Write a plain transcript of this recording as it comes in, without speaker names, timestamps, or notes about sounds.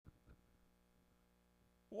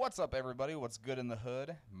What's up, everybody? What's good in the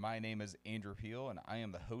hood? My name is Andrew Peel, and I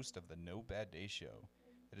am the host of the No Bad Day Show.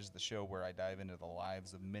 It is the show where I dive into the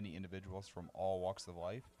lives of many individuals from all walks of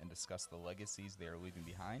life and discuss the legacies they are leaving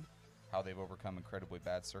behind, how they've overcome incredibly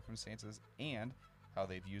bad circumstances, and how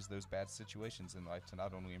they've used those bad situations in life to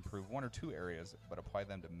not only improve one or two areas, but apply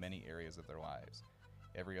them to many areas of their lives.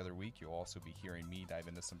 Every other week, you'll also be hearing me dive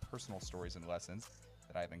into some personal stories and lessons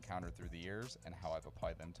that I've encountered through the years and how I've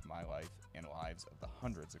applied them to my life and lives of the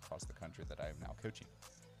hundreds across the country that I am now coaching.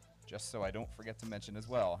 Just so I don't forget to mention as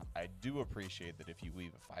well, I do appreciate that if you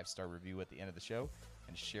leave a 5-star review at the end of the show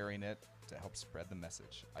and sharing it to help spread the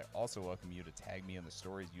message. I also welcome you to tag me in the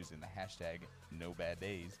stories using the hashtag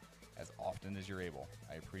NoBadDays as often as you're able.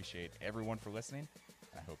 I appreciate everyone for listening,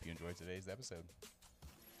 and I hope you enjoyed today's episode.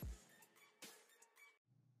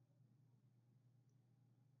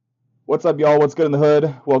 What's up, y'all? What's good in the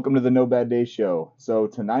hood? Welcome to the No Bad Day Show. So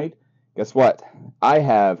tonight, guess what? I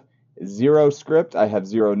have zero script. I have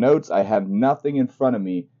zero notes. I have nothing in front of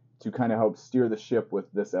me to kind of help steer the ship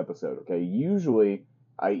with this episode, okay? Usually,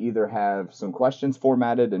 I either have some questions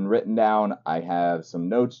formatted and written down, I have some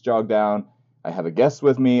notes jogged down, I have a guest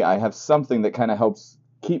with me, I have something that kind of helps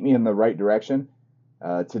keep me in the right direction.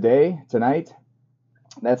 Tonight,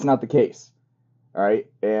 that's not the case, all right?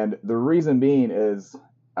 And the reason being is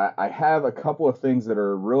I have a couple of things that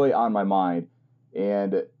are really on my mind,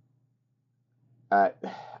 and I,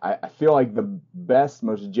 I feel like the best,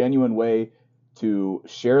 most genuine way to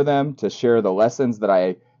share them, to share the lessons that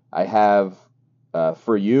I have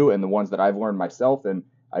for you and the ones that I've learned myself, and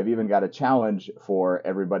I've even got a challenge for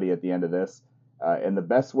everybody at the end of this. And the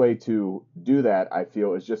best way to do that, I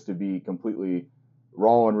feel, is just to be completely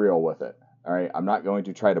raw and real with it. All right, I'm not going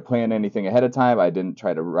to try to plan anything ahead of time. I didn't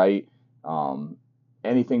try to write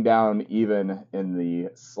anything down, even in the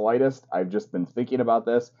slightest. I've just been thinking about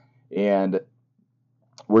this, and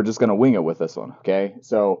we're just going to wing it with this one, okay?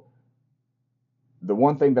 So the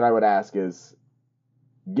one thing that I would ask is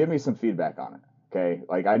give me some feedback on it, okay?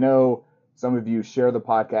 Like, I know some of you share the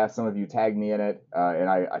podcast, some of you tag me in it, and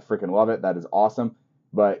I freaking love it. That is awesome.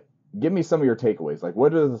 But give me some of your takeaways. Like,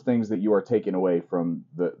 what are the things that you are taking away from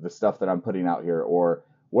the stuff that I'm putting out here? Or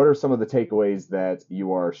what are some of the takeaways that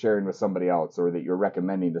you are sharing with somebody else or that you're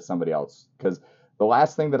recommending to somebody else? Because the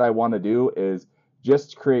last thing that I want to do is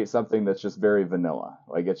just create something that's just very vanilla.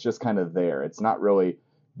 Like, it's just kind of there. It's not really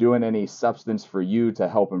doing any substance for you to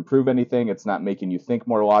help improve anything. It's not making you think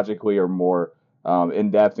more logically or more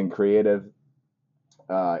in-depth and creative.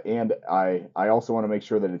 And I also want to make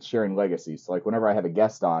sure that it's sharing legacy. So, like, whenever I have a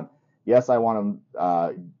guest on, yes, I want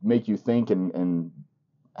to make you think and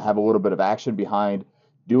have a little bit of action behind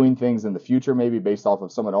doing things in the future, maybe based off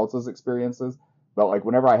of someone else's experiences. But like,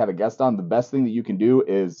 whenever I have a guest on, the best thing that you can do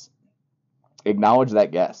is acknowledge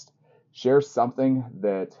that guest. Share something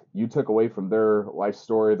that you took away from their life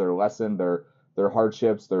story, their lesson, their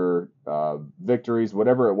hardships, their victories,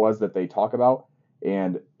 whatever it was that they talk about,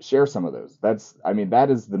 and share some of those.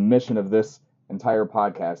 That is the mission of this entire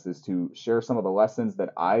podcast, is to share some of the lessons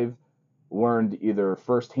that I've learned either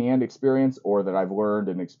firsthand experience or that I've learned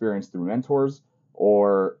and experienced through mentors,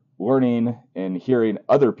 or learning and hearing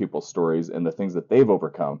other people's stories and the things that they've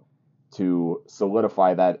overcome to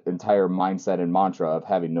solidify that entire mindset and mantra of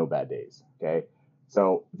having no bad days. Okay.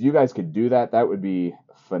 So if you guys could do that, that would be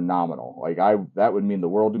phenomenal. That would mean the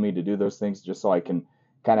world to me to do those things, just so I can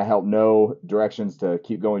kind of help know directions to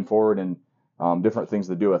keep going forward and different things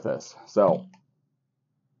to do with this. So,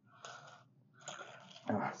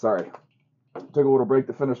 sorry, took a little break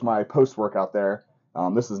to finish my post workout there.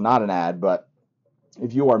 This is not an ad, but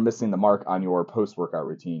if you are missing the mark on your post-workout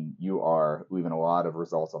routine, you are leaving a lot of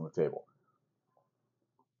results on the table.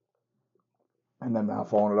 And then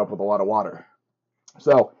following it up with a lot of water.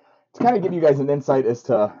 So to kind of give you guys an insight as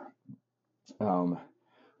to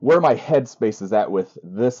where my headspace is at with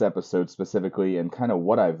this episode specifically and kind of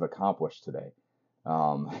what I've accomplished today.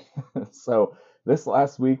 So this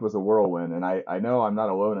last week was a whirlwind, and I know I'm not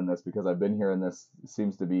alone in this, because I've been hearing this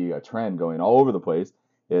seems to be a trend going all over the place,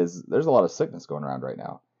 is there's a lot of sickness going around right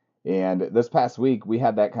now. And this past week, we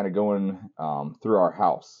had that kind of going through our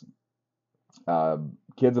house.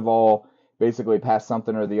 Kids have all basically passed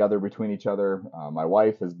something or the other between each other. My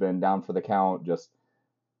wife has been down for the count, just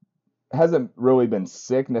hasn't really been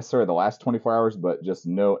sick necessarily the last 24 hours, but just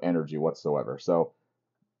no energy whatsoever. So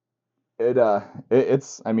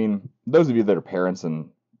it's, I mean, those of you that are parents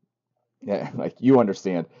and yeah, like, you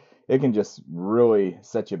understand, it can just really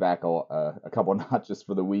set you back a couple notches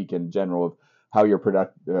for the week in general of how your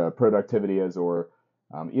productivity is, or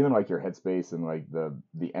even like your headspace and like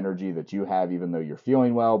the energy that you have, even though you're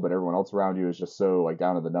feeling well, but everyone else around you is just so like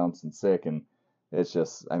down in the dumps and sick. And It's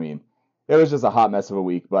just, I mean, it was just a hot mess of a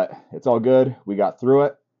week, but it's all good. We got through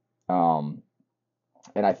it. Um,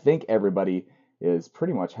 and I think everybody is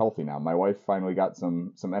pretty much healthy now. My wife finally got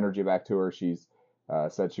some energy back to her. She's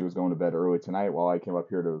said she was going to bed early tonight while I came up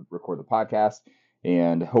here to record the podcast,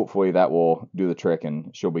 and hopefully that will do the trick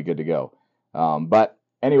and she'll be good to go. But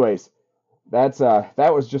anyways, that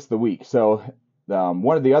was just the week. So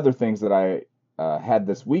one of the other things that I had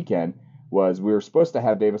this weekend was we were supposed to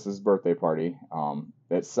have Davis's birthday party.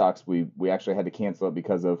 It sucks. We actually had to cancel it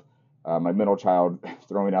because of my middle child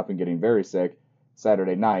throwing up and getting very sick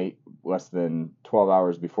Saturday night, less than 12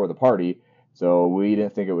 hours before the party. So we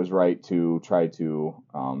didn't think it was right to try to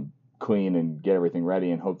clean and get everything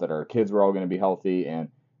ready and hope that our kids were all going to be healthy and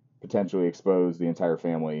potentially expose the entire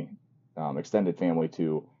family, extended family,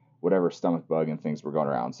 to whatever stomach bug and things were going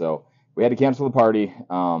around. So we had to cancel the party.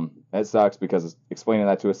 It sucks because explaining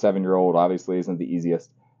that to a 7-year-old obviously isn't the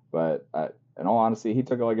easiest. But in all honesty, he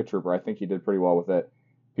took it like a trooper. I think he did pretty well with it.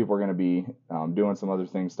 People are going to be doing some other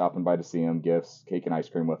things, stopping by to see him, gifts, cake and ice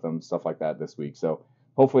cream with him, stuff like that this week. So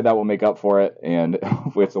hopefully that will make up for it, and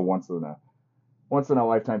hopefully it's a once in a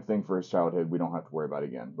lifetime thing for his childhood. We don't have to worry about it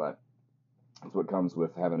again. But that's what comes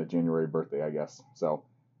with having a January birthday, I guess. So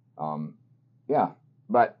yeah,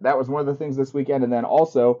 but that was one of the things this weekend. And then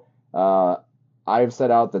also, I've set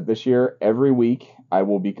out that this year, every week, I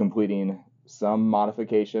will be completing some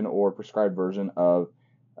modification or prescribed version of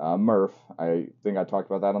Murph. I think I talked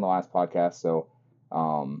about that on the last podcast. So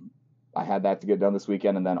I had that to get done this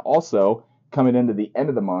weekend. And then also, coming into the end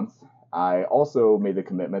of the month, I also made the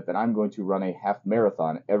commitment that I'm going to run a half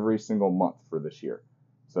marathon every single month for this year.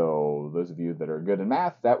 So those of you that are good in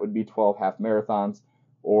math, that would be 12 half marathons,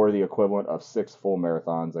 or the equivalent of 6 full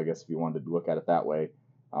marathons, I guess, if you wanted to look at it that way,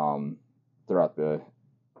 throughout the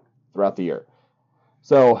year.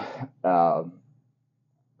 So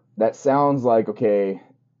that sounds like, okay,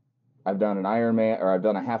 I've done an Ironman, or I've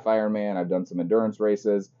done a half Ironman, I've done some endurance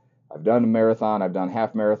races, I've done a marathon, I've done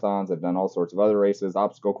half marathons, I've done all sorts of other races,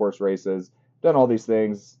 obstacle course races, done all these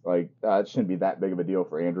things. Like, it shouldn't be that big of a deal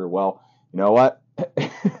for Andrew. Well, you know what?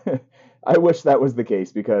 I wish that was the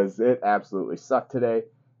case, because it absolutely sucked today.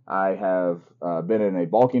 I have been in a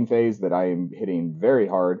bulking phase that I am hitting very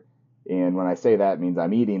hard. And when I say that, it means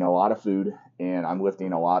I'm eating a lot of food and I'm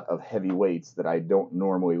lifting a lot of heavy weights that I don't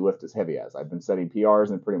normally lift as heavy as. I've been setting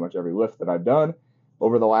PRs in pretty much every lift that I've done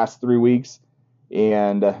over the last 3 weeks.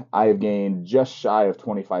 And I have gained just shy of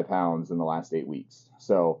 25 pounds in the last 8 weeks.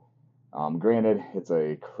 So granted, it's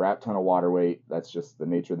a crap ton of water weight. That's just the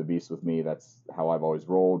nature of the beast with me. That's how I've always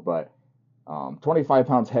rolled. But 25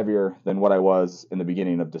 pounds heavier than what I was in the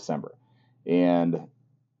beginning of December. And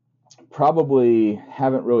probably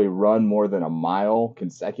haven't really run more than a mile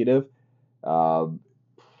consecutive. I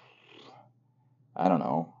don't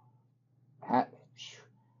know.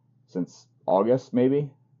 Since August, maybe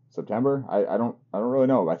September. I don't really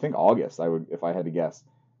know. I think August. I would, if I had to guess.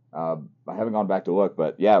 I haven't gone back to look,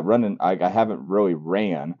 but yeah, running. I haven't really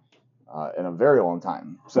ran in a very long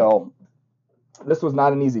time. So this was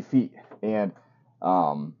not an easy feat, and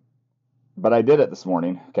but I did it this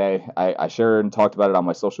morning. Okay, I shared and talked about it on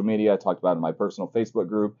my social media. I talked about it in my personal Facebook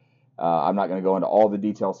group. I'm not going to go into all the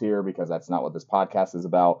details here because that's not what this podcast is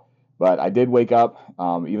about. But I did wake up,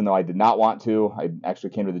 even though I did not want to. I actually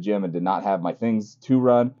came to the gym and did not have my things to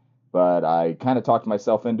run. But I kind of talked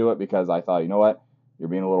myself into it because I thought, you know what? You're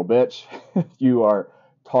being a little bitch. You are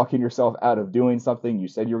talking yourself out of doing something you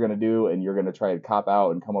said you were going to do, and you're going to try to cop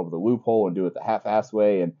out and come up with a loophole and do it the half-ass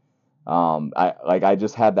way. And I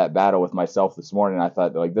just had that battle with myself this morning. I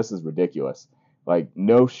thought, like, this is ridiculous. Like,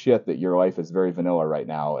 no shit that your life is very vanilla right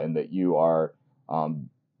now and that you are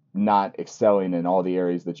not excelling in all the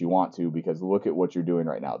areas that you want to, because look at what you're doing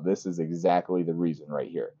right now. This is exactly the reason right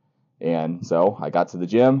here. And so I got to the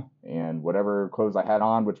gym, and whatever clothes I had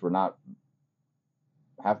on, which were not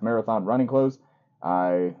half marathon running clothes,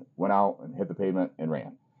 I went out and hit the pavement and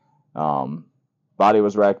ran. Body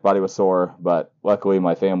was wrecked, body was sore, but luckily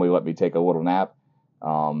my family let me take a little nap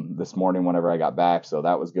this morning whenever I got back, so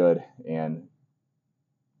that was good. And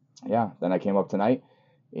yeah, then I came up tonight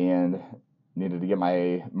and needed to get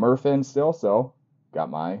my Murph in still, so got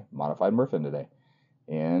my modified Murph in today.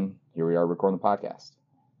 And here we are recording the podcast.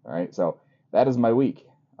 All right, so that is my week.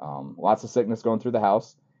 Lots of sickness going through the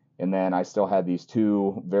house. And then I still had these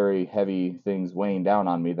 2 very heavy things weighing down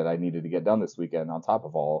on me that I needed to get done this weekend, on top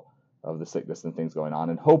of all of the sickness and things going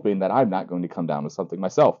on, and hoping that I'm not going to come down with something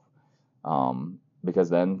myself. Because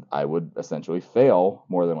then I would essentially fail,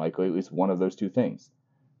 more than likely, at least one of those 2 things.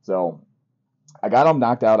 So I got them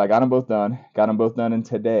knocked out. I got them both done. Got them both done in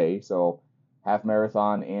today. So half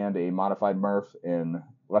marathon and a modified Murph in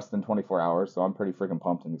less than 24 hours, so I'm pretty freaking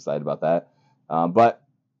pumped and excited about that. But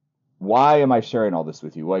why am I sharing all this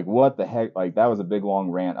with you? Like, what the heck? Like, that was a big long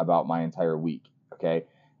rant about my entire week, okay?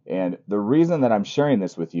 And the reason that I'm sharing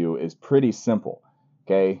this with you is pretty simple,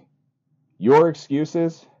 okay? Your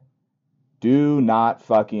excuses do not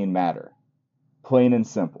fucking matter. Plain and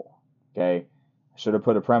simple, okay? I should have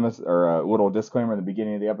put a premise or a little disclaimer in the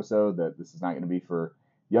beginning of the episode that this is not going to be for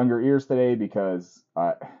younger ears today, because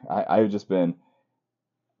I've just been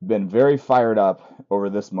very fired up over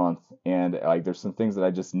this month, and like there's some things that I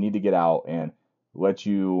just need to get out and let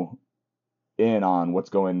you in on what's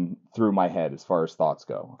going through my head as far as thoughts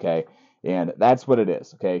go, okay? And that's what it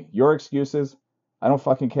is, okay? Your excuses, I don't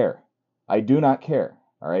fucking care. I do not care,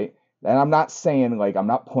 all right? And I'm not saying, like, I'm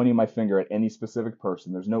not pointing my finger at any specific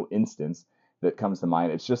person. There's no instance that comes to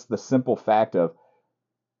mind. It's just the simple fact of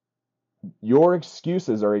your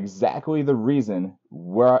excuses are exactly the reason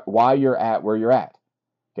why you're at where you're at,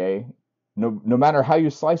 okay? No matter how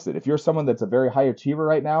you slice it. If you're someone that's a very high achiever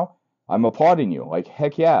right now, I'm applauding you. Like,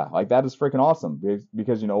 heck yeah. Like, that is freaking awesome.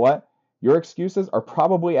 Because you know what? Your excuses are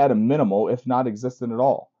probably at a minimal, if not existent at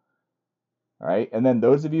all. All right. And then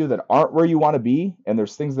those of you that aren't where you want to be, and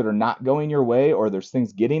there's things that are not going your way, or there's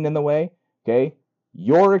things getting in the way, okay?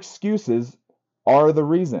 Your excuses are the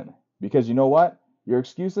reason. Because you know what? Your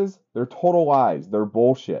excuses, they're total lies. They're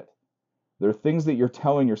bullshit. They're things that you're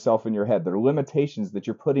telling yourself in your head. They're limitations that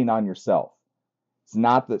you're putting on yourself. It's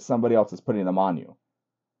not that somebody else is putting them on you.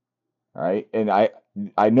 All right. And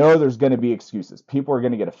I know there's going to be excuses. People are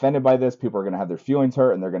going to get offended by this. People are going to have their feelings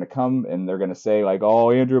hurt, and they're going to come and they're going to say, like,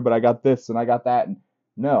 oh, Andrew, but I got this and I got that. And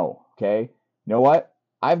no. Okay. You know what?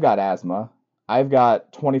 I've got asthma. I've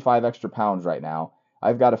got 25 extra pounds right now.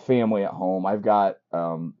 I've got a family at home. I've got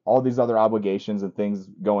all these other obligations and things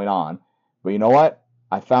going on. But you know what?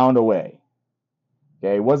 I found a way.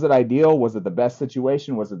 Okay. Was it ideal? Was it the best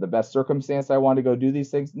situation? Was it the best circumstance I wanted to go do these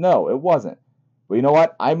things? No, it wasn't. But you know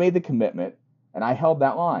what? I made the commitment, and I held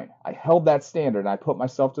that line. I held that standard, and I put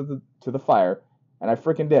myself to the fire, and I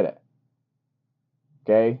freaking did it.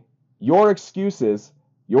 Okay? Your excuses,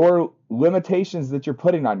 your limitations that you're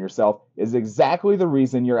putting on yourself is exactly the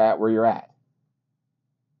reason you're at where you're at.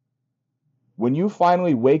 When you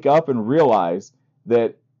finally wake up and realize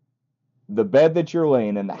that the bed that you're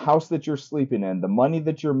laying in, the house that you're sleeping in, the money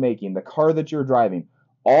that you're making, the car that you're driving,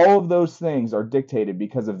 all of those things are dictated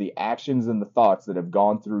because of the actions and the thoughts that have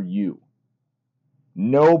gone through you.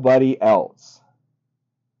 Nobody else.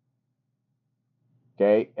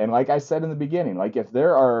 Okay? And like I said in the beginning, like if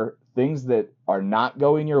there are things that are not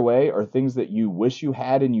going your way or things that you wish you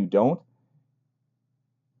had and you don't,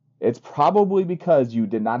 it's probably because you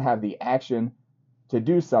did not have the action to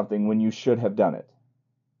do something when you should have done it.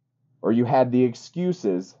 Or you had the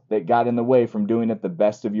excuses that got in the way from doing it the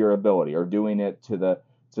best of your ability, or doing it to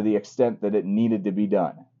the extent that it needed to be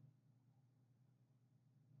done.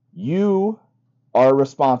 You are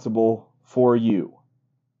responsible for you.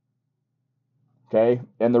 Okay?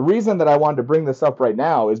 And the reason that I wanted to bring this up right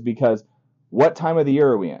now is because what time of the year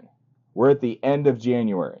are we in? We're at the end of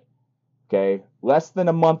January. Okay? Less than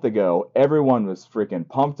a month ago, everyone was freaking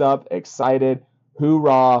pumped up, excited,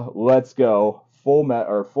 hoorah, let's go, full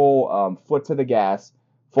foot to the gas,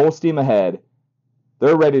 full steam ahead.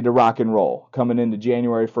 They're ready to rock and roll. Coming into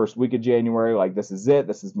January, first week of January, like, this is it.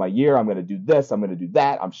 This is my year. I'm going to do this. I'm going to do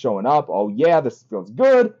that. I'm showing up. Oh, yeah, this feels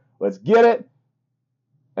good. Let's get it.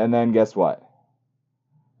 And then guess what?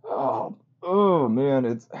 Oh man,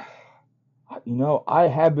 it's, I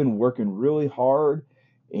have been working really hard,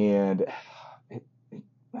 and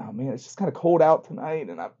oh man, it's just kind of cold out tonight,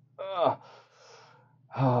 and I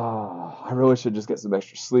really should just get some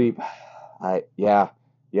extra sleep. I'm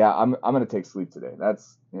gonna take sleep today.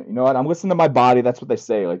 That's, you know what? I'm listening to my body. That's what they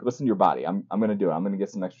say. Like, listen to your body. I'm gonna do it. I'm gonna get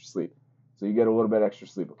some extra sleep. So you get a little bit extra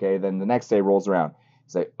sleep, okay? Then the next day rolls around. You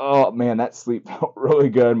say, oh man, that sleep felt really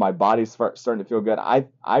good. My body's starting to feel good.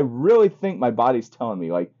 I really think my body's telling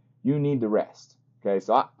me, like, you need to rest. Okay,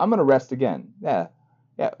 so I'm gonna rest again. Yeah,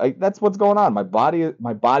 like, that's what's going on. My body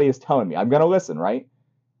is telling me. I'm gonna listen, right?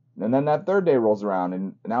 And then that third day rolls around,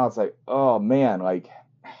 and now it's like, oh man, like,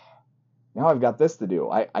 now I've got this to do.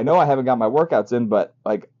 I know I haven't got my workouts in, but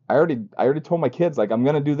like, I already told my kids, like, I'm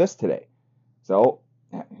gonna do this today. So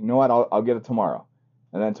you know what? I'll get it tomorrow.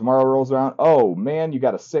 And then tomorrow rolls around. Oh man, you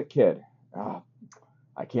got a sick kid. Oh,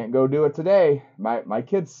 I can't go do it today. My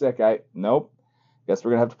kid's sick. Nope. Guess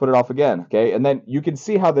we're gonna have to put it off again. Okay. And then you can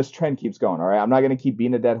see how this trend keeps going. All right. I'm not gonna keep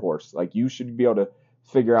being a dead horse. Like, you should be able to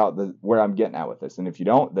figure out where I'm getting at with this. And if you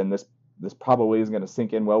don't, then this probably isn't gonna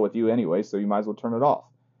sink in well with you anyway. So you might as well turn it off.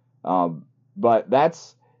 But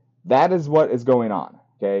that is what is going on.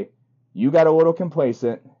 Okay. You got a little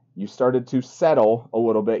complacent. You started to settle a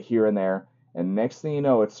little bit here and there. And next thing you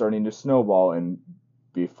know, it's starting to snowball. And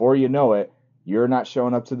before you know it, you're not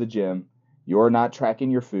showing up to the gym. You're not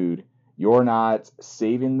tracking your food. You're not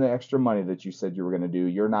saving the extra money that you said you were going to do.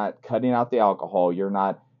 You're not cutting out the alcohol. You're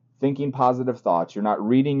not thinking positive thoughts. You're not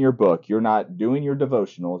reading your book. You're not doing your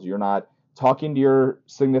devotionals. You're not talking to your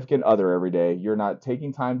significant other every day. You're not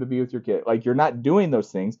taking time to be with your kid. Like, you're not doing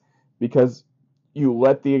those things because you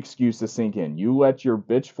let the excuses sink in. You let your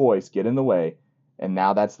bitch voice get in the way, and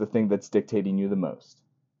now that's the thing that's dictating you the most.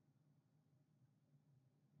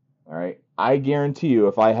 All right. I guarantee you,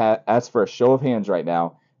 if I ask for a show of hands right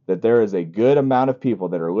now, that there is a good amount of people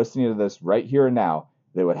that are listening to this right here and now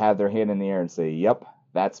that would have their hand in the air and say, yep,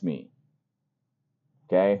 that's me.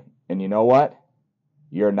 Okay. And you know what?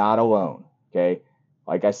 You're not alone. Okay.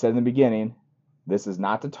 Like I said in the beginning, this is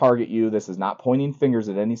not to target you. This is not pointing fingers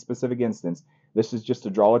at any specific instance. This is just to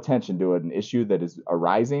draw attention to an issue that is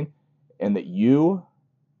arising and that you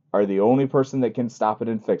are the only person that can stop it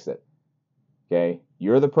and fix it. Okay?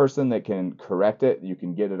 You're the person that can correct it. You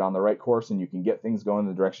can get it on the right course and you can get things going in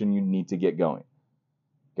the direction you need to get going.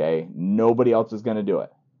 Okay? Nobody else is going to do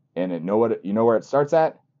it. And you know where it starts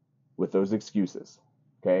at? With those excuses.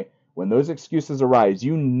 Okay? When those excuses arise,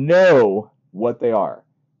 you know what they are.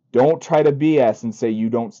 Don't try to BS and say you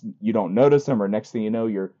don't notice them, or next thing you know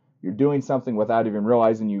you're doing something without even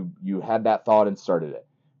realizing you had that thought and started it.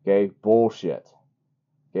 Okay? Bullshit.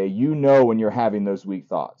 Okay? You know when you're having those weak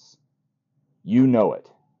thoughts. You know it.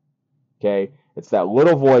 Okay? It's that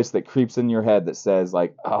little voice that creeps in your head that says,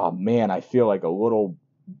 like, oh man, I feel like a little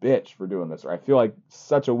bitch for doing this, or I feel like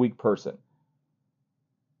such a weak person.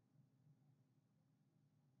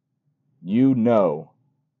 You know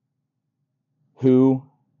who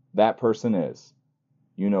that person is.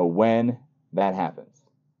 You know when that happens.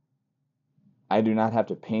 I do not have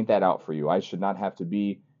to paint that out for you. I should not have to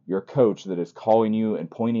be your coach that is calling you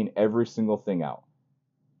and pointing every single thing out.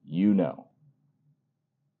 You know.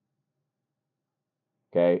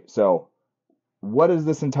 Okay, so what is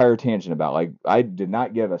this entire tangent about? Like, I did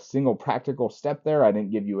not give a single practical step there. I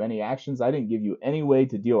didn't give you any actions. I didn't give you any way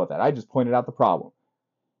to deal with that. I just pointed out the problem.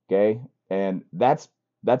 Okay, and that's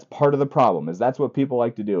part of the problem. Is that's what people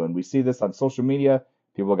like to do, and we see this on social media.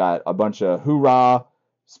 People got a bunch of hoorah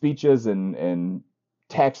speeches and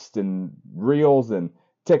text and reels and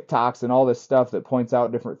TikToks and all this stuff that points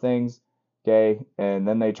out different things. Okay, and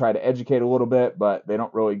then they try to educate a little bit, but they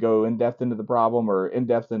don't really go in depth into the problem or in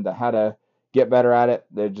depth into how to get better at it.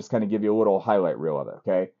 They just kind of give you a little highlight reel of it.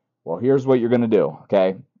 Okay, well, here's what you're gonna do.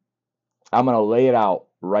 Okay, I'm gonna lay it out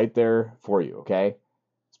right there for you. Okay,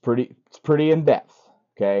 it's pretty in depth.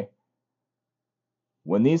 Okay,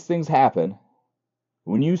 when these things happen,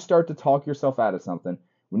 when you start to talk yourself out of something,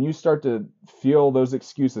 when you start to feel those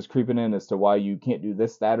excuses creeping in as to why you can't do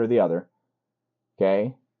this, that, or the other,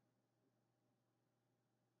 okay,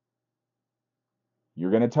 you're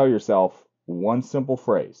going to tell yourself one simple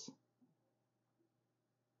phrase: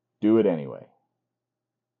 do it anyway.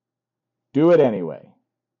 Do it anyway.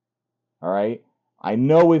 All right? I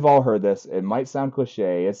know we've all heard this. It might sound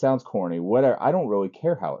cliche. It sounds corny. Whatever. I don't really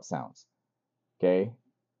care how it sounds. Okay?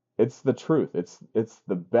 It's the truth. It's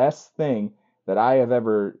the best thing that I have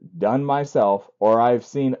ever done myself, or I've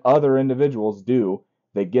seen other individuals do,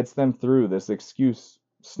 that gets them through this excuse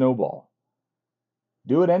snowball.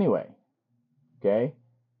 Do it anyway. Okay?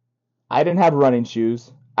 I didn't have running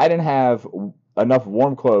shoes. I didn't have enough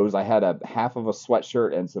warm clothes. I had a half of a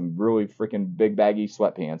sweatshirt and some really freaking big baggy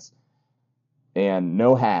sweatpants and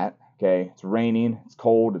no hat. Okay? It's raining. It's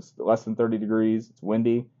cold. It's less than 30 degrees. It's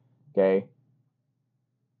windy. Okay?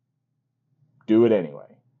 Do it anyway.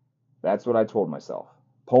 That's what I told myself.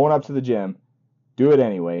 Pulling up to the gym, do it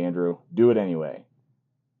anyway, Andrew. Do it anyway.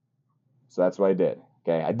 So that's what I did.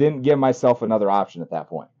 Okay? I didn't give myself another option at that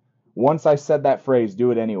point. Once I said that phrase,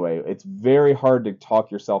 do it anyway, it's very hard to talk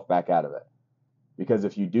yourself back out of it. Because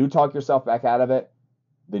if you do talk yourself back out of it,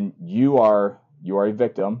 then you are a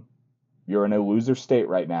victim. You're in a loser state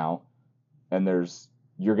right now, and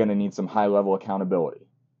you're going to need some high level accountability.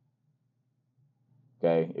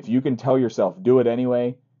 Okay? If you can tell yourself do it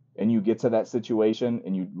anyway, and you get to that situation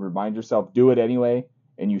and you remind yourself do it anyway,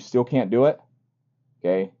 and you still can't do it,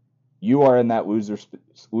 okay? You are in that loser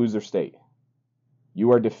state.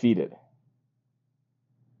 You are defeated.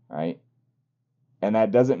 Right? And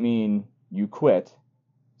that doesn't mean you quit.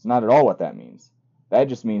 It's not at all what that means. That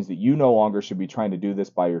just means that you no longer should be trying to do this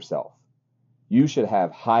by yourself. You should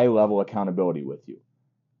have high level accountability with you.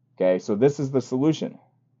 Okay, so this is the solution.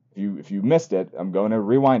 If you missed it, I'm going to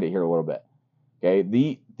rewind it here a little bit.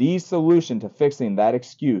 Okay, the solution to fixing that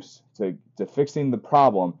excuse, to fixing the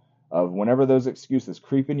problem of whenever those excuses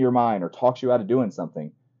creep into your mind or talks you out of doing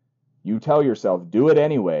something, you tell yourself, do it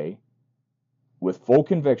anyway with full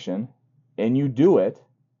conviction, and you do it.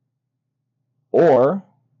 Or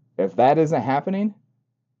if that isn't happening,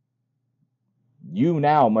 you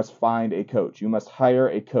now must find a coach. You must hire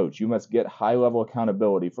a coach. You must get high-level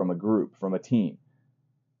accountability from a group, from a team.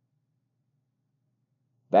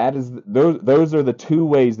 Those are the two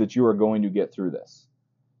ways that you are going to get through this.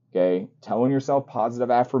 Okay? Telling yourself positive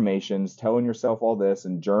affirmations, telling yourself all this,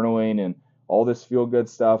 and journaling and all this feel-good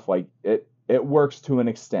stuff, like it works to an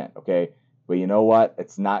extent, okay? But you know what?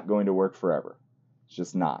 It's not going to work forever. It's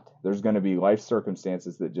just not. There's going to be life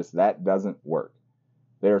circumstances that doesn't work.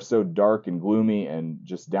 They are so dark and gloomy and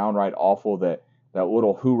just downright awful that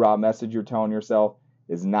little hoorah message you're telling yourself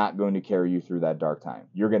is not going to carry you through that dark time.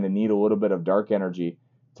 You're going to need a little bit of dark energy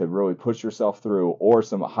to really push yourself through, or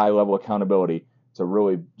some high-level accountability to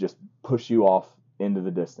really just push you off into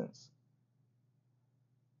the distance.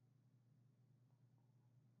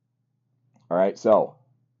 All right, so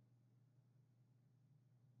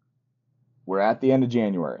we're at the end of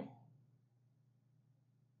January.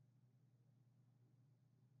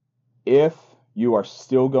 If you are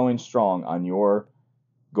still going strong on your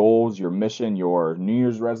goals, your mission, your New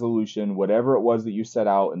Year's resolution, whatever it was that you set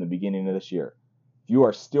out in the beginning of this year, if you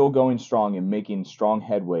are still going strong and making strong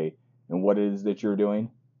headway in what it is that you're doing,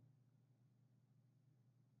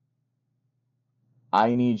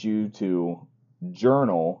 I need you to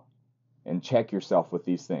journal and check yourself with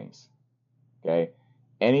these things. Okay?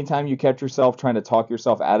 Anytime you catch yourself trying to talk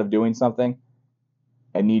yourself out of doing something,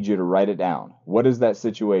 I need you to write it down. What is that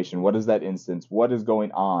situation? What is that instance? What is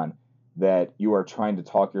going on that you are trying to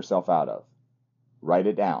talk yourself out of? Write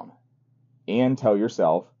it down and tell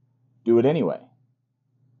yourself, do it anyway.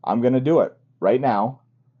 I'm going to do it right now.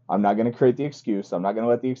 I'm not going to create the excuse. I'm not going to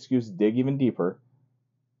let the excuse dig even deeper.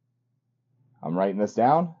 I'm writing this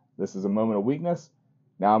down. This is a moment of weakness.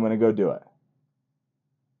 Now I'm going to go do it.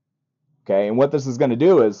 Okay, and what this is going to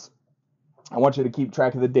do is, I want you to keep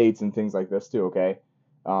track of the dates and things like this too, okay?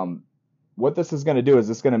 What this is going to do is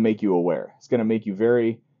it's going to make you aware. It's going to make you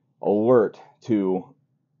very alert to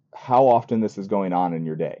how often this is going on in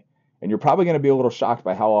your day. And you're probably going to be a little shocked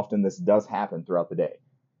by how often this does happen throughout the day.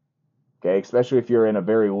 Okay, especially if you're in a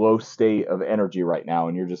very low state of energy right now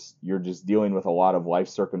and you're just dealing with a lot of life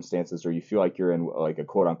circumstances, or you feel like you're in like a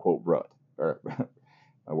quote unquote rut. Or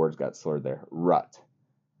my words got slurred there. Rut.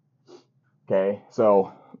 Okay,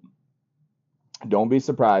 so don't be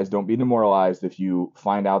surprised, don't be demoralized if you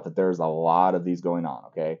find out that there's a lot of these going on,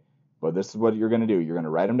 okay? But this is what you're going to do. You're going to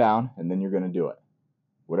write them down, and then you're going to do it.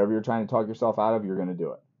 Whatever you're trying to talk yourself out of, you're going to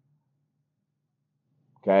do it.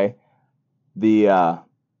 Okay?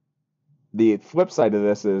 The flip side of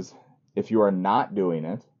this is, if you are not doing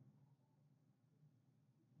it,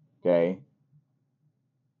 okay,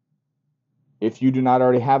 if you do not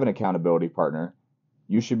already have an accountability partner,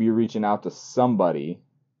 you should be reaching out to somebody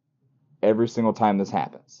every single time this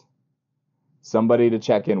happens. Somebody to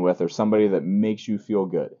check in with, or somebody that makes you feel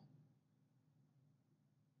good.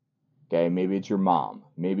 Okay, maybe it's your mom,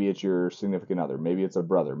 maybe it's your significant other, maybe it's a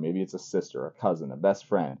brother, maybe it's a sister, a cousin, a best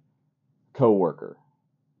friend, coworker.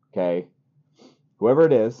 Okay, whoever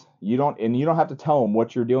it is, you don't have to tell them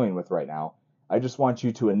what you're dealing with right now. I just want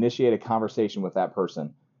you to initiate a conversation with that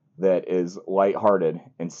person that is lighthearted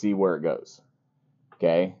and see where it goes.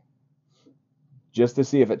 Okay, just to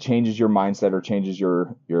see if it changes your mindset or changes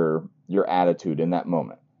your attitude in that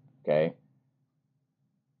moment. Okay.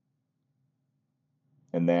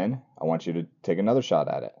 And then I want you to take another shot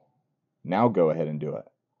at it. Now go ahead and do it.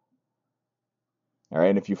 All right.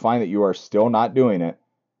 And if you find that you are still not doing it,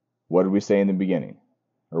 what did we say in the beginning?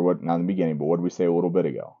 Or what, not in the beginning, but what did we say a little bit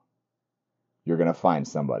ago? You're going to find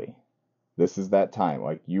somebody. This is that time.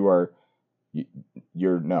 Like you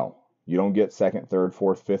don't get second, third,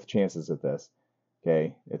 fourth, fifth chances at this.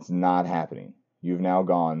 Okay. It's not happening. You've now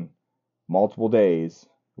gone multiple days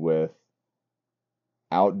without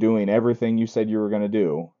doing everything you said you were going to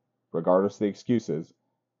do, regardless of the excuses.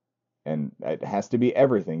 And it has to be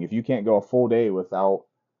everything. If you can't go a full day without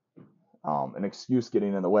an excuse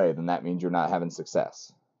getting in the way, then that means you're not having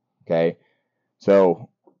success. Okay? So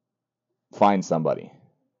find somebody.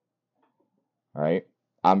 All right?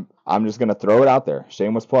 I'm just going to throw it out there.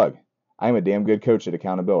 Shameless plug. I'm a damn good coach at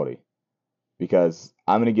accountability, because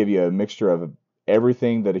I'm going to give you a mixture of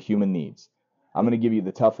everything that a human needs. I'm going to give you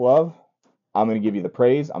the tough love. I'm going to give you the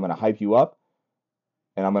praise. I'm going to hype you up.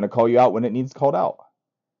 And I'm going to call you out when it needs called out.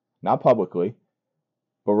 Not publicly,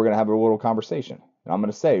 but we're going to have a little conversation. And I'm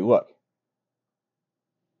going to say, look,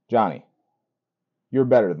 Johnny, you're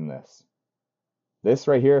better than this. This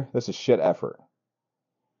right here, this is shit effort.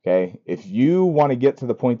 Okay? If you want to get to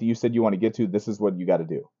the point that you said you want to get to, this is what you got to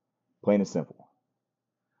do. Plain and simple.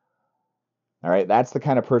 All right? That's the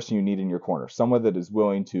kind of person you need in your corner. Someone that is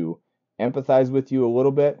willing to empathize with you a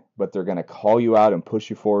little bit, but they're going to call you out and push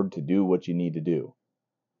you forward to do what you need to do.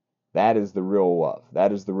 That is the real love.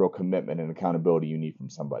 That is the real commitment and accountability you need from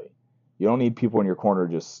somebody. You don't need people in your corner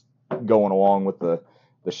just going along with the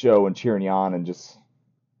show and cheering you on and just,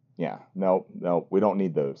 yeah, no, we don't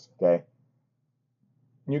need those, okay?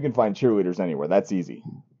 You can find cheerleaders anywhere. That's easy.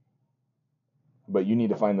 But you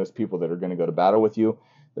need to find those people that are going to go to battle with you.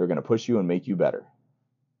 They're going to push you and make you better.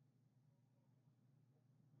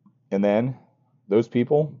 And then those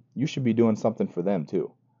people, you should be doing something for them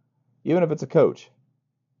too. Even if it's a coach.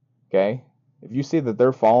 Okay? If you see that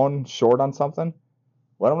they're falling short on something,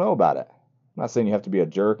 let them know about it. I'm not saying you have to be a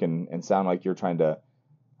jerk and sound like you're trying to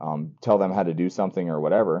tell them how to do something or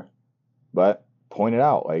whatever, but point it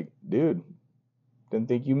out. Like, dude, didn't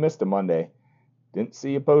think you missed a Monday. Didn't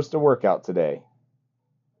see you post a workout today.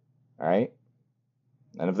 All right?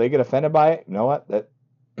 And if they get offended by it, you know what?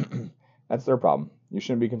 That's their problem. You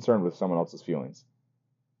shouldn't be concerned with someone else's feelings.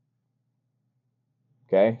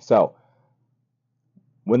 Okay? So,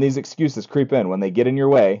 when these excuses creep in, when they get in your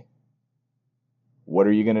way, what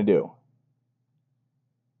are you going to do?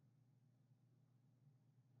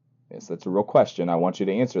 Yes, that's a real question. I want you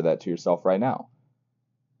to answer that to yourself right now.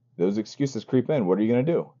 Those excuses creep in. What are you going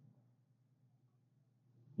to do?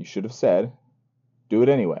 You should have said, do it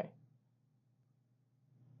anyway.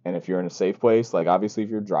 And if you're in a safe place, like obviously if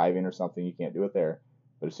you're driving or something, you can't do it there.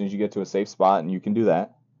 But as soon as you get to a safe spot and you can do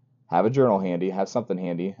that, have a journal handy, have something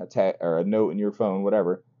handy, or a note in your phone,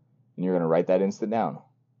 whatever, and you're going to write that instant down.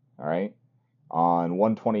 All right? On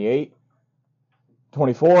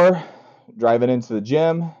 1/28/24, driving into the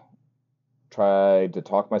gym, tried to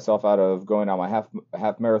talk myself out of going on my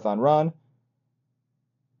half marathon run,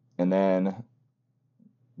 and then I'm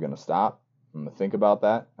going to stop. I'm going to think about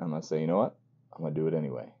that. I'm going to say, you know what? I'm going to do it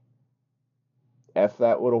anyway. F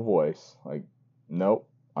that little voice. Like, nope,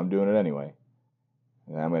 I'm doing it anyway.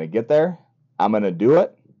 And I'm going to get there. I'm going to do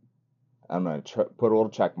it. I'm going to put a little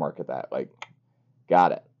check mark at that. Like,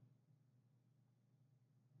 got it.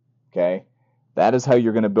 Okay? That is how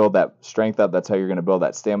you're going to build that strength up. That's how you're going to build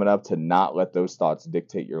that stamina up to not let those thoughts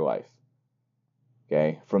dictate your life.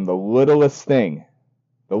 Okay? From the littlest thing.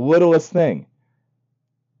 All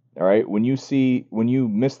right? When you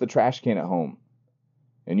miss the trash can at home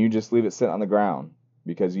and you just leave it sitting on the ground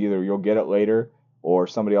because either you'll get it later or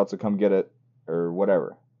somebody else will come get it or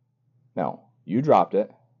whatever. No, you dropped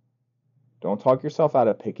it. Don't talk yourself out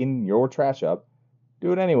of picking your trash up.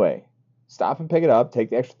 Do it anyway. Stop and pick it up.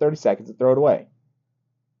 Take the extra 30 seconds and throw it away.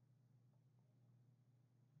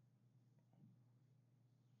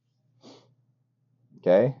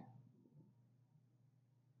 Okay?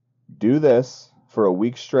 Do this for a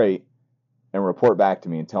week straight and report back to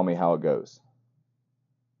me and tell me how it goes.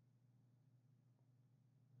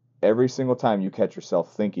 Every single time you catch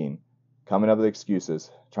yourself thinking, coming up with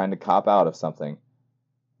excuses, trying to cop out of something,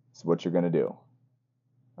 it's what you're going to do.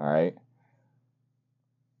 All right?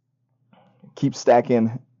 Keep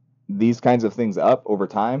stacking these kinds of things up over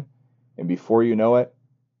time, and before you know it,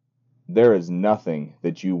 there is nothing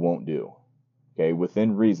that you won't do. Okay?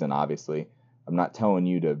 Within reason, obviously. I'm not telling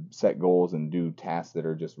you to set goals and do tasks that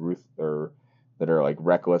are just that are like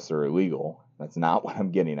reckless or illegal. That's not what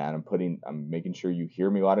I'm getting at. I'm making sure you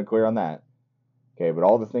hear me loud and clear on that. Okay, but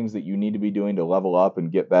all the things that you need to be doing to level up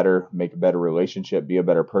and get better, make a better relationship, be a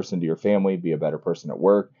better person to your family, be a better person at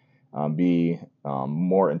work, be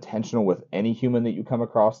more intentional with any human that you come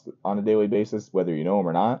across on a daily basis, whether you know them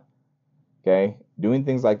or not. Okay, doing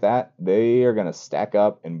things like that, they are going to stack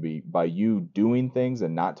up, and by you doing things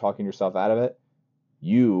and not talking yourself out of it,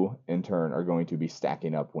 you in turn are going to be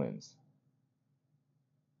stacking up wins.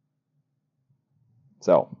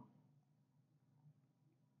 So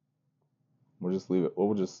we'll just leave it.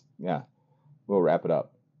 We'll wrap it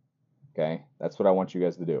up. Okay, that's what I want you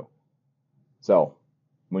guys to do. So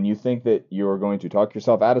when you think that you're going to talk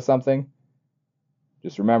yourself out of something,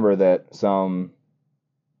 just remember that some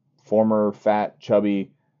former fat,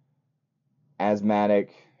 chubby,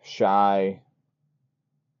 asthmatic, shy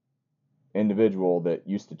individual that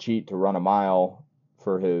used to cheat to run a mile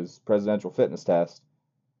for his presidential fitness test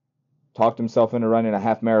talked himself into running a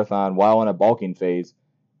half marathon while in a bulking phase,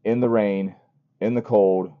 in the rain, in the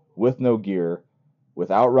cold, with no gear,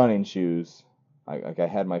 without running shoes. I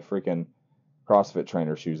had my freaking CrossFit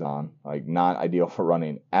trainer shoes on, like not ideal for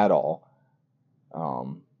running at all.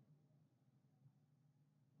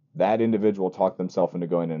 That individual talked themselves into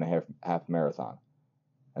going in a half marathon.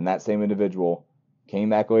 And that same individual came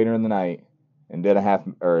back later in the night and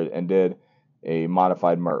did a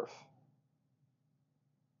modified Murph.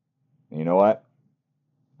 And you know what?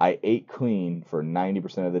 I ate clean for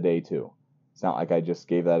 90% of the day too. It's not like I just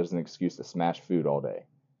gave that as an excuse to smash food all day.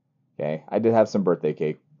 Okay, I did have some birthday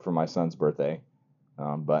cake for my son's birthday,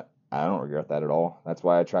 but I don't regret that at all. That's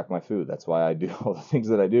why I track my food. That's why I do all the things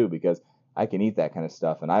that I do, because I can eat that kind of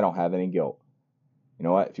stuff and I don't have any guilt. You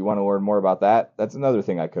know what? If you want to learn more about that, that's another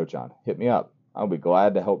thing I coach on. Hit me up. I'll be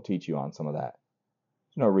glad to help teach you on some of that.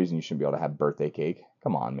 There's no reason you shouldn't be able to have birthday cake.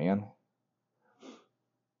 Come on, man.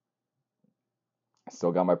 I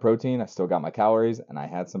still got my protein, I still got my calories, and I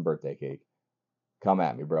had some birthday cake. Come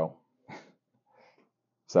at me, bro.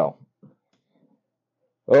 So,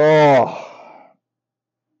 oh,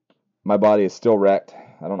 my body is still wrecked.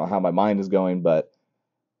 I don't know how my mind is going, but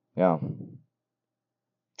yeah.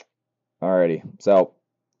 Alrighty. So,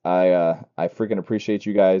 I freaking appreciate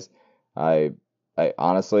you guys. I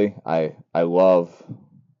honestly, I love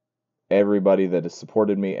everybody that has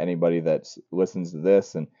supported me, anybody that listens to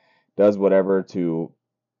this and does whatever to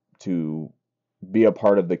be a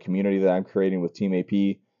part of the community that I'm creating with Team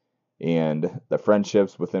AP, and the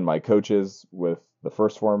friendships within my coaches with the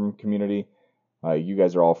First Form community. You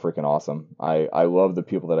guys are all freaking awesome. I love the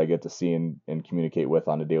people that I get to see and communicate with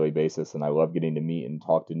on a daily basis, and I love getting to meet and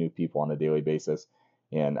talk to new people on a daily basis.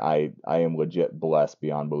 And I am legit blessed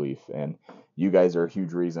beyond belief. And you guys are a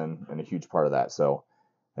huge reason and a huge part of that. So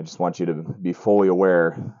I just want you to be fully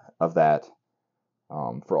aware of that,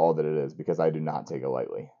 for all that it is, because I do not take it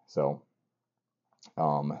lightly. So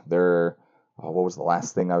what was the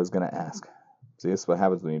last thing I was going to ask? See, this is what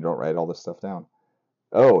happens when you don't write all this stuff down.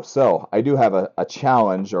 Oh, so I do have a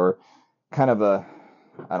challenge, or kind of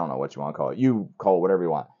I don't know what you want to call it. You call it whatever you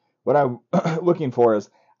want. What I'm looking for is,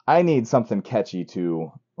 I need something catchy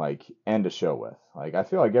to like end a show with. Like, I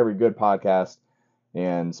feel like every good podcast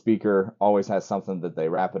and speaker always has something that they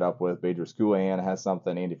wrap it up with. Bedros Keuilian has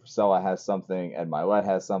something. Andy Frisella has something. Ed Milet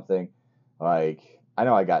has something. Like, I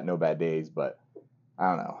know I got No Bad Days, but I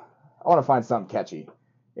don't know. I want to find something catchy.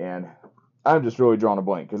 And I'm just really drawing a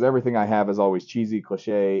blank, because everything I have is always cheesy,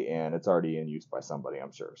 cliche, and it's already in use by somebody,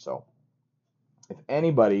 I'm sure. So if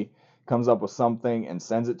anybody comes up with something and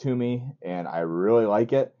sends it to me and I really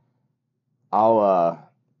like it, I'll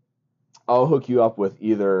hook you up with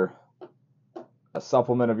either a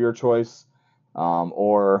supplement of your choice,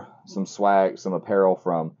 or some swag, some apparel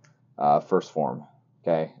from First Form.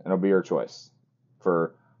 Okay, and it'll be your choice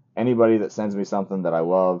for anybody that sends me something that I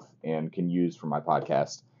love and can use for my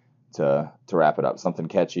podcast to wrap it up. Something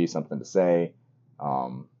catchy, something to say,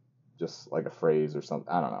 just like a phrase or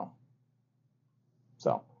something. I don't know.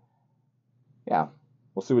 So, yeah,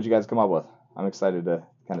 we'll see what you guys come up with. I'm excited to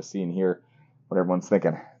kind of see and hear what everyone's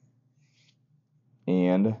thinking.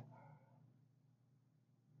 And if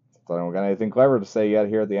I don't got anything clever to say yet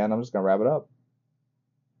here at the end, I'm just going to wrap it up.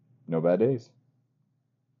 No bad days.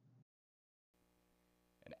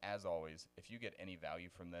 And as always, if you get any value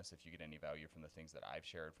from this, if you get any value from the things that I've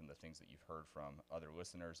shared, from the things that you've heard from other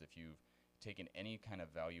listeners, if you've taken any kind of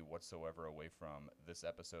value whatsoever away from this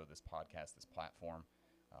episode, this podcast, this platform,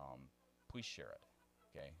 please share it.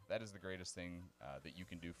 Okay, that is the greatest thing that you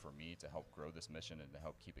can do for me to help grow this mission and to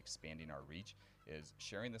help keep expanding our reach, is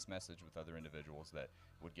sharing this message with other individuals that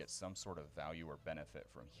would get some sort of value or benefit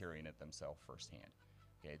from hearing it themselves firsthand.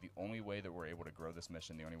 Okay, the only way that we're able to grow this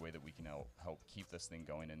mission, the only way that we can help keep this thing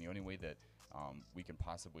going, and the only way that we can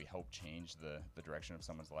possibly help change the direction of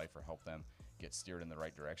someone's life, or help them get steered in the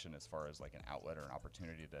right direction as far as like an outlet or an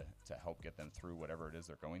opportunity to help get them through whatever it is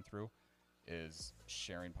they're going through, is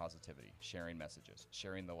sharing positivity, sharing messages,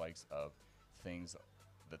 sharing the likes of things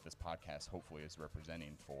that this podcast hopefully is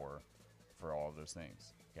representing for all of those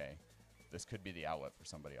things. Okay, this could be the outlet for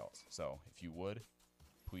somebody else. So if you would,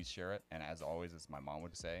 please share it. And as always, as my mom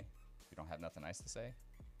would say, if you don't have nothing nice to say,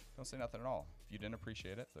 don't say nothing at all. If you didn't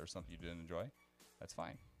appreciate it, there's something you didn't enjoy, that's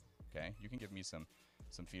fine. Okay, you can give me some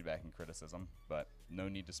feedback and criticism, but no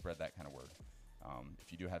need to spread that kind of word.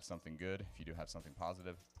 If you do have something good, if you do have something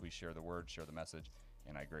positive, please share the word, share the message,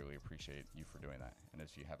 and I greatly appreciate you for doing that. And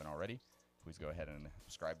if you haven't already, please go ahead and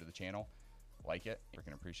subscribe to the channel, like it. I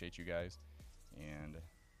freaking appreciate you guys, and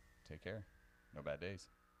take care. No bad days.